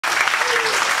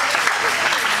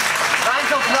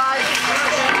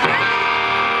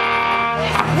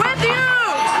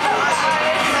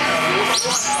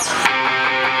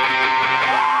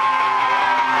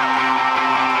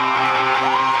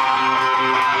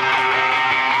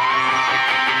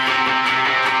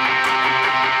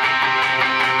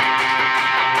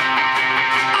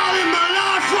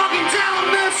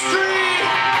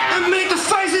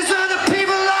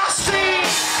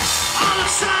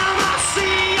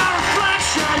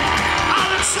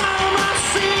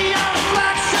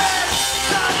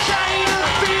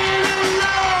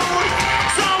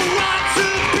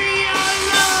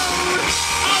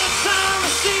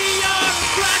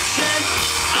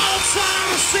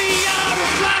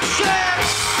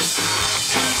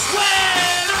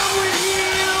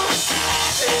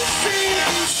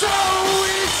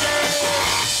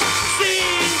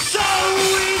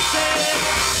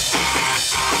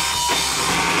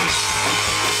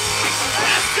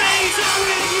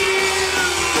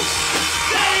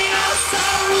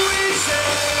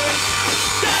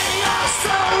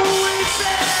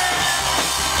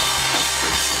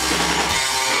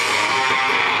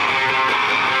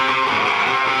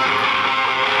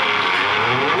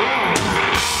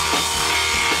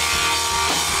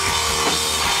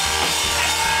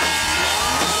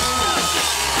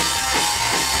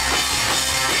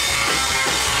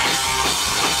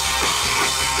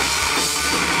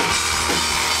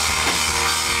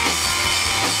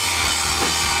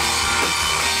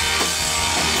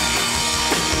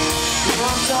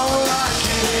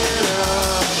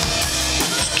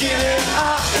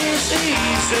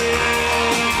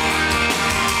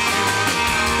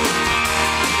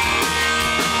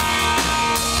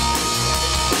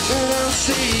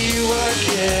See you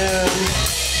again.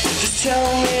 Just tell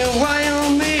me why you'll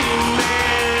meet me.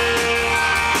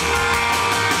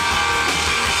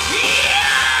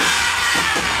 Yeah!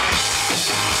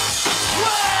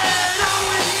 When I'm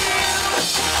with you,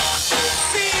 it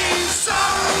seems so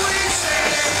easy.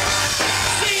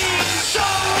 Seems so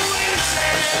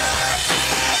easy.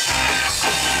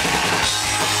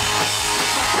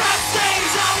 My best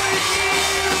days are with you.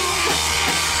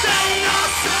 They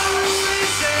are so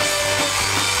easy.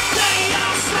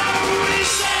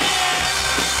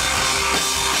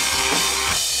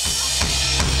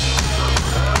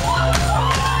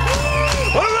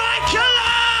 Alright,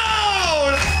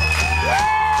 Cologne!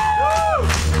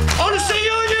 I want to see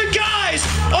all you guys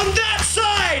on that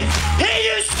side! Hear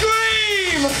you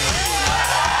scream!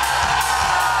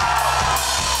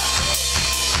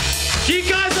 Do you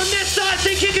guys on this side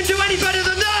think you can do any better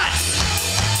than that?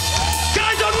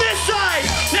 Guys on this side,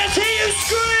 let's hear you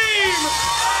scream!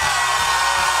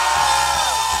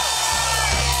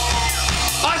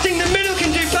 I think the middle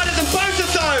can do better than both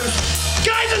of those!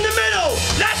 Guys in the middle,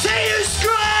 let's hear you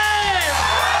scream!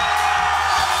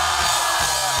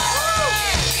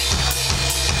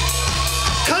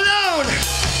 Cologne,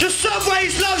 the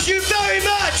subways loves you very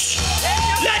much!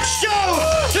 Let's show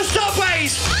the subways!